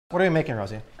What are you making,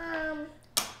 Rosie?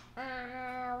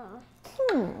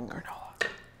 Granola.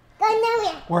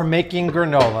 We're making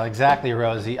granola, exactly,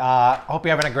 Rosie. Hope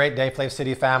you're having a great day, Flav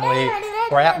City family.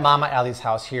 We're at Mama Ellie's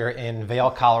house here in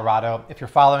Vail, Colorado. If you're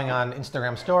following on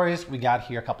Instagram stories, we got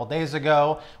here a couple days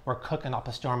ago. We're cooking up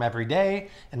a storm every day,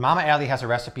 and Mama Ellie has a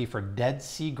recipe for Dead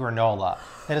Sea granola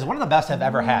that is one of the best I've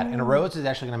ever had. And Rose is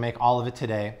actually gonna make all of it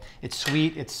today. It's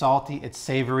sweet, it's salty, it's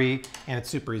savory, and it's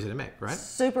super easy to make, right?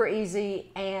 Super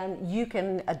easy, and you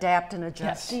can adapt and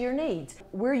adjust to your needs.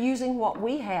 We're using what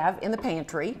we have in the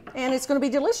pantry, and it's gonna be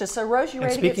delicious. So Rose, you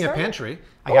ready to get started? Speaking of pantry,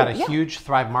 I got a huge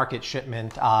Thrive Market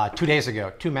shipment 2 days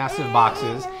ago, 2 massive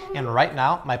boxes. And right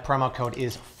now, my promo code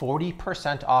is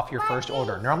 40% off your first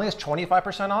order. Normally it's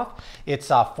 25% off. It's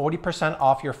 40%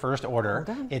 off your first order.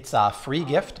 It's a free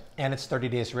gift and it's 30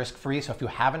 days risk-free. So if you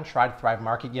haven't tried Thrive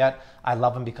Market yet, I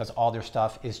love them because all their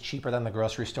stuff is cheaper than the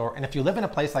grocery store. And if you live in a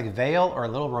place like Vail or a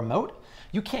little remote,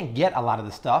 you can't get a lot of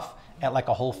the stuff at like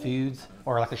a Whole Foods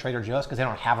or like a Trader Joe's because they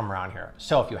don't have them around here.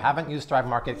 So if you haven't used Thrive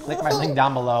Market, click my link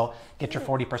down below, get your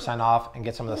 40% off and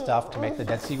get some of the stuff to make the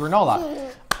Dead Sea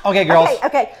granola. Okay, girls,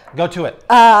 go to it.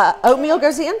 Oatmeal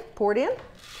goes in, pour it in.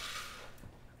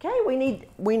 Okay,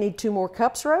 we need 2 more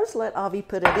cups, Rose. Let Avi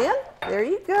put it in. There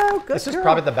you go, good This is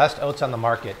probably the best oats on the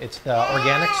market. It's the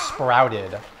organic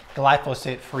sprouted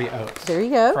glyphosate-free oats. There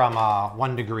you go. From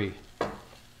 1 Degree.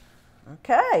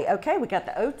 Okay, we got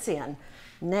the oats in.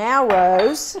 Now,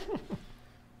 Rose,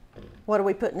 what are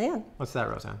we putting in? What's that,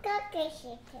 Roseanne?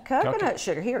 Coconut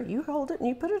sugar. Here, you hold it and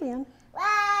you put it in.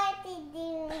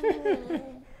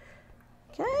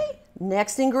 Okay,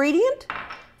 next ingredient,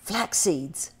 flax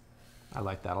seeds. I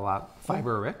like that a lot.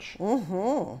 Fiber rich.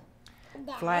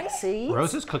 Flax seeds.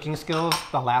 Rose's cooking skills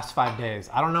the last 5 days.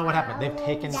 I don't know what happened. They've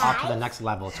taken it up to the next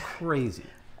level. It's crazy.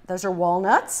 Those are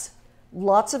walnuts.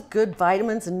 Lots of good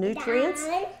vitamins and nutrients.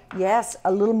 Yes,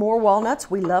 a little more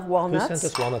walnuts. We love walnuts. Who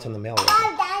sent us walnuts in the mail?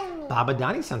 Baba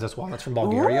Dani sends us walnuts from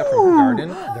Bulgaria, from her garden.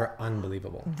 They're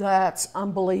unbelievable. That's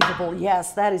unbelievable.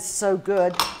 Yes, that is so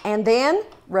good. And then,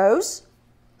 Rose,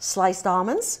 sliced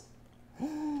almonds.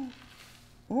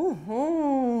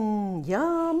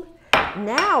 Yum.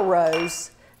 Now,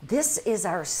 Rose, this is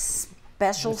our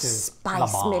special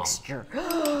spice mixture.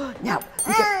 Now,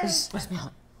 smell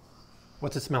it.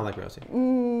 What's it smell like, Rosie?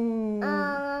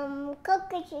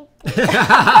 Coconut sugar.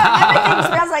 Everything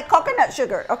smells like coconut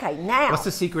sugar. Okay, now. What's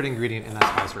the secret ingredient in that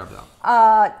spice rub, though?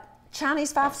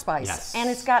 Chinese 5 spice. Yes. And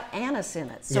it's got anise in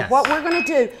it. So what we're going to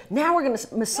do, now we're going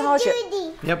to massage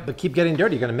it. Yep, but keep getting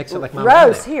dirty. You're going to mix it like Mama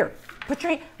Rose, did. here. Put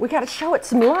your, we got to show it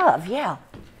some love, yeah.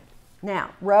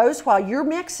 Now, Rose, while you're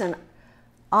mixing,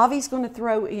 Avi's going to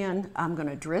throw in, I'm going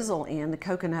to drizzle in the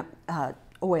coconut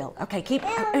oil. Okay, keep,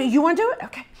 you want to do it?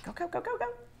 Okay, go.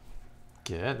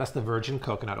 Good, that's the virgin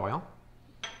coconut oil.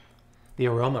 The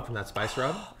aroma from that spice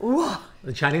rub. Ooh.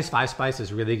 The Chinese 5 spice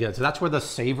is really good. So that's where the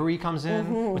savory comes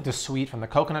in with the sweet from the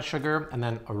coconut sugar and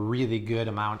then a really good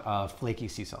amount of flaky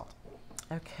sea salt.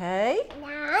 Okay,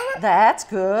 that's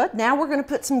good. Now we're going to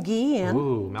put some ghee in.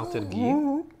 Ooh, melted ghee.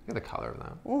 Look at the color of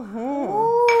that.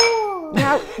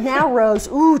 Now, Rose,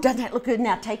 ooh, doesn't that look good?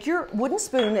 Now take your wooden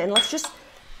spoon and let's just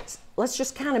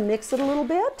kind of mix it a little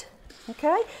bit,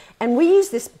 okay? And we use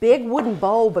this big wooden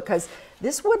bowl because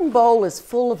this wooden bowl is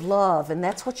full of love, and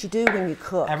that's what you do when you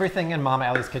cook. Everything in Mama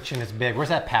Ellie's kitchen is big. Where's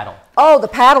that paddle? Oh, the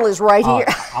paddle is right here.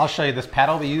 I'll show you. This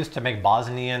paddle we used to make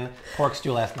Bosnian pork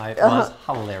stew last night was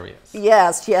hilarious.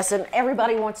 Yes, and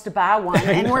everybody wants to buy one,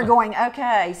 and we're going,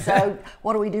 okay, so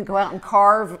what do we do? Go out and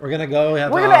carve? We're gonna go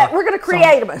have we're gonna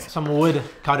create them. Some wood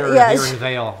cutter here in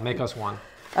Vail. Make us one.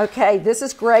 Okay, this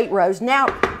is great, Rose. Now,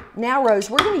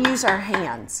 Rose, we're going to use our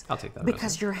hands. I'll take that,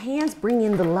 because your hands bring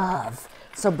in the love.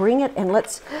 So bring it and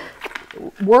let's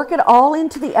work it all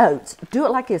into the oats. Do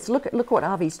it like this. Look what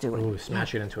Avi's doing. Ooh,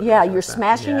 smash it into it. Yeah, you're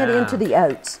smashing it into the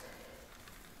oats.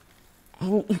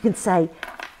 And you can say,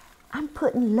 I'm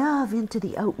putting love into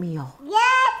the oatmeal.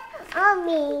 Yes,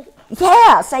 Mommy.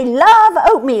 Yeah, say love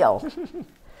oatmeal.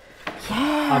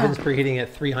 Yeah. Oven's preheating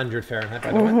at 300 Fahrenheit,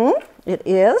 by the way. It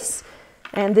is.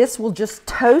 And this will just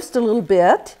toast a little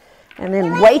bit and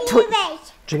then wait till...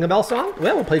 Jingle Bell song?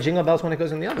 Well, we'll play Jingle Bells when it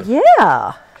goes in the oven.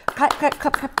 Yeah. Cut.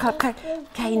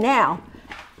 Okay, now,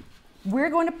 we're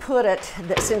going to put it,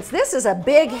 since this is a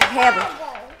big, heavy...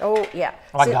 Oh, yeah.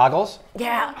 Like goggles?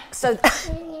 Yeah. So,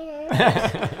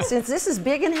 since this is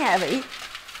big and heavy,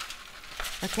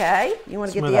 okay, you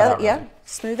want to get the other...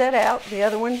 Smooth that out. The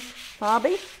other one,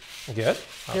 Bobby. Good.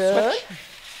 Good. Switch.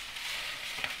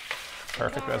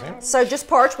 Perfect, Rosie. So just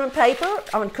parchment paper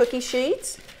on cookie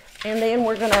sheets, and then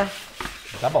we're gonna...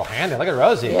 Double-handed, look at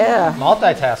Rosie. Yeah.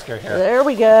 Multitasker here. There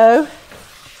we go.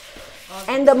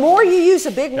 And the more you use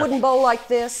a big wooden bowl like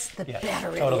this, the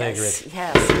better totally it is. agree.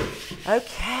 Yes.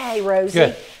 Okay, Rosie.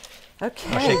 Good.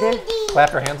 Okay. There.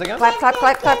 Clap your hands again. Clap, clap,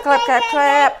 clap, clap, clap, clap,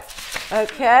 clap.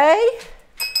 Okay.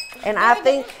 And I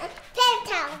think. Paper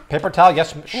towel. Paper towel,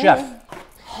 yes, chef.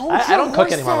 I don't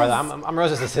cook anymore, brother. horses. I'm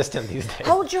Rose's assistant these days.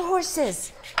 Hold your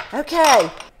horses. Okay.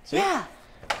 See? Yeah.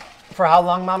 For how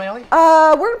long, Mama Ellie?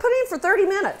 We're gonna put it in for 30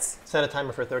 minutes. Set a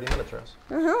timer for 30 minutes, Rose.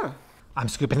 I'm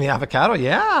scooping the avocado,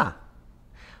 yeah.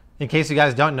 In case you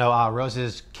guys don't know,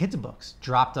 Rose's kids books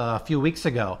dropped a few weeks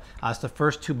ago. It's the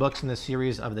first 2 books in the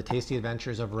series of The Tasty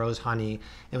Adventures of Rose Honey.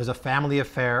 It was a family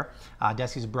affair.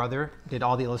 Desi's brother did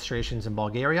all the illustrations in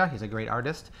Bulgaria. He's a great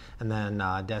artist. And then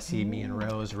Desi, me, and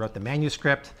Rose wrote the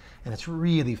manuscript. And it's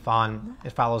really fun.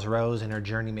 It follows Rose in her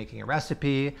journey making a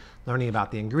recipe, learning about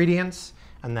the ingredients.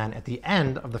 And then at the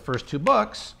end of the first 2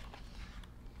 books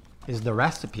is the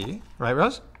recipe, right,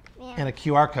 Rose? Yeah. And a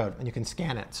QR code, and you can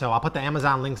scan it. So I'll put the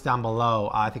Amazon links down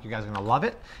below. I think you guys are gonna love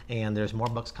it, and there's more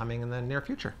books coming in the near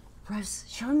future. Rose,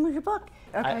 show them your book.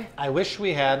 Okay. I wish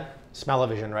we had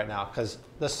smell-o-vision right now, because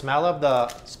the smell of the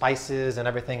spices and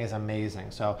everything is amazing.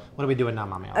 So what are we doing now,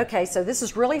 Mommy? Okay, so this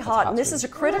is really hot, and this sweet. is a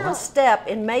critical step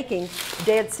in making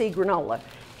Dead Sea granola,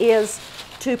 is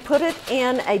to put it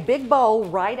in a big bowl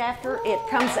right after it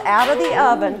comes out of the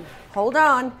oven. Hold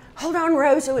on,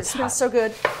 Rose, oh, it smells so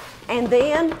good. And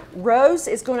then Rose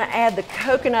is going to add the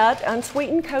coconut,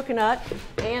 unsweetened coconut,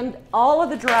 and all of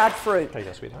the dried fruit. There you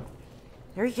go, sweetheart.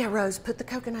 There you go, Rose, put the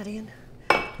coconut in.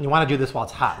 You want to do this while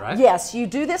it's hot, right? Yes, you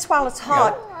do this while it's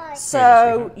hot,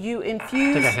 so you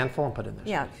infuse. Take a handful and put it in there.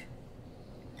 Yeah.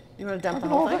 You want to dump the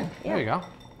whole thing? There you go.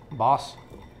 Boss.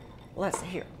 Let's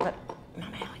here. Let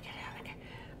Mama Ellie get out of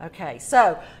there. Okay,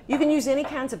 so you can use any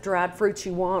kinds of dried fruits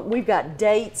you want. We've got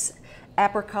dates,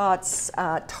 apricots,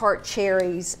 tart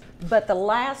cherries, but the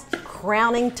last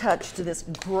crowning touch to this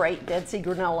great Dead Sea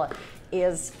granola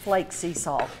is flake sea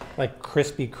salt. Like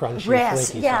crispy, crunchy,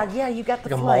 Yes, flaky yeah, salt. yeah, you got the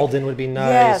Like a flake. Malden would be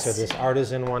nice, Yes. or this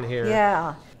artisan one here.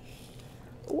 Yeah.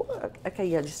 Ooh, okay,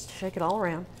 yeah, just shake it all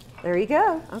around. There you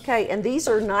go. Okay, and these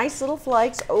are nice little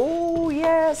flakes. Oh,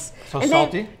 yes. So and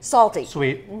salty? Then, salty.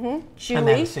 Sweet. Chewy. And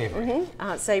then savory.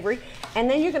 Savory. And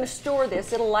then you're going to store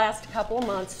this. It'll last a couple of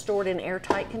months stored in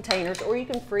airtight containers, or you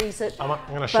can freeze it. I'm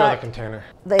going to show the container.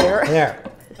 There. There.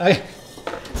 Okay.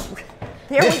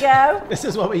 There we go. This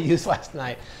is what we used last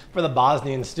night for the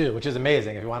Bosnian stew, which is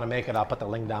amazing. If you want to make it, I'll put the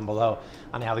link down below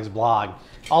on Allie's blog.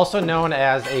 Also known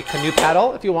as a canoe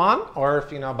paddle, if you want, or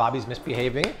if, you know, Bobby's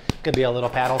misbehaving, it could be a little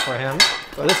paddle for him.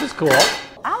 So this is cool.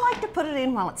 I like to put it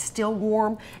in while it's still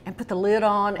warm and put the lid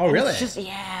on. Oh, and really? It's just,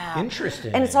 yeah.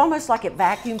 Interesting. And it's almost like it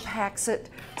vacuum packs it.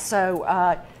 So,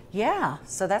 yeah,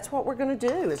 so that's what we're going to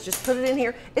do is just put it in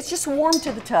here. It's just warm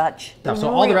to the touch. So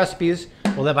all the recipes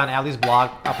will live on Allie's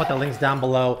blog. I'll put the links down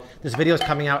below. This video is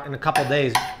coming out in a couple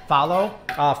days. Follow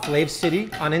Flav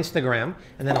City on Instagram,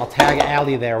 and then I'll tag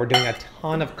Allie there. We're doing a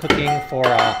ton of cooking for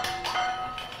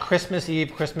Christmas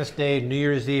Eve, Christmas Day, New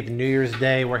Year's Eve, New Year's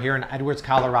Day. We're here in Edwards,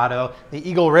 Colorado. The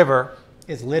Eagle River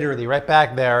is literally right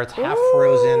back there. It's half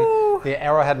frozen. The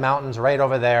Arrowhead Mountains right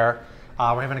over there.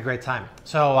 We're having a great time.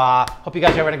 So hope you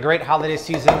guys are having a great holiday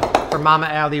season. For Mama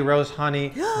Allie, Rose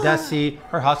Honey, Desi,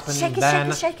 her husband, Shake it, Ben.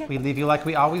 shake it, shake it. We leave you like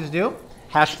we always do.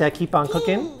 Hashtag keep on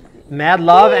cooking. Mad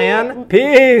love and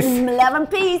peace. Love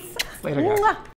and peace. Later, guys. Mwah.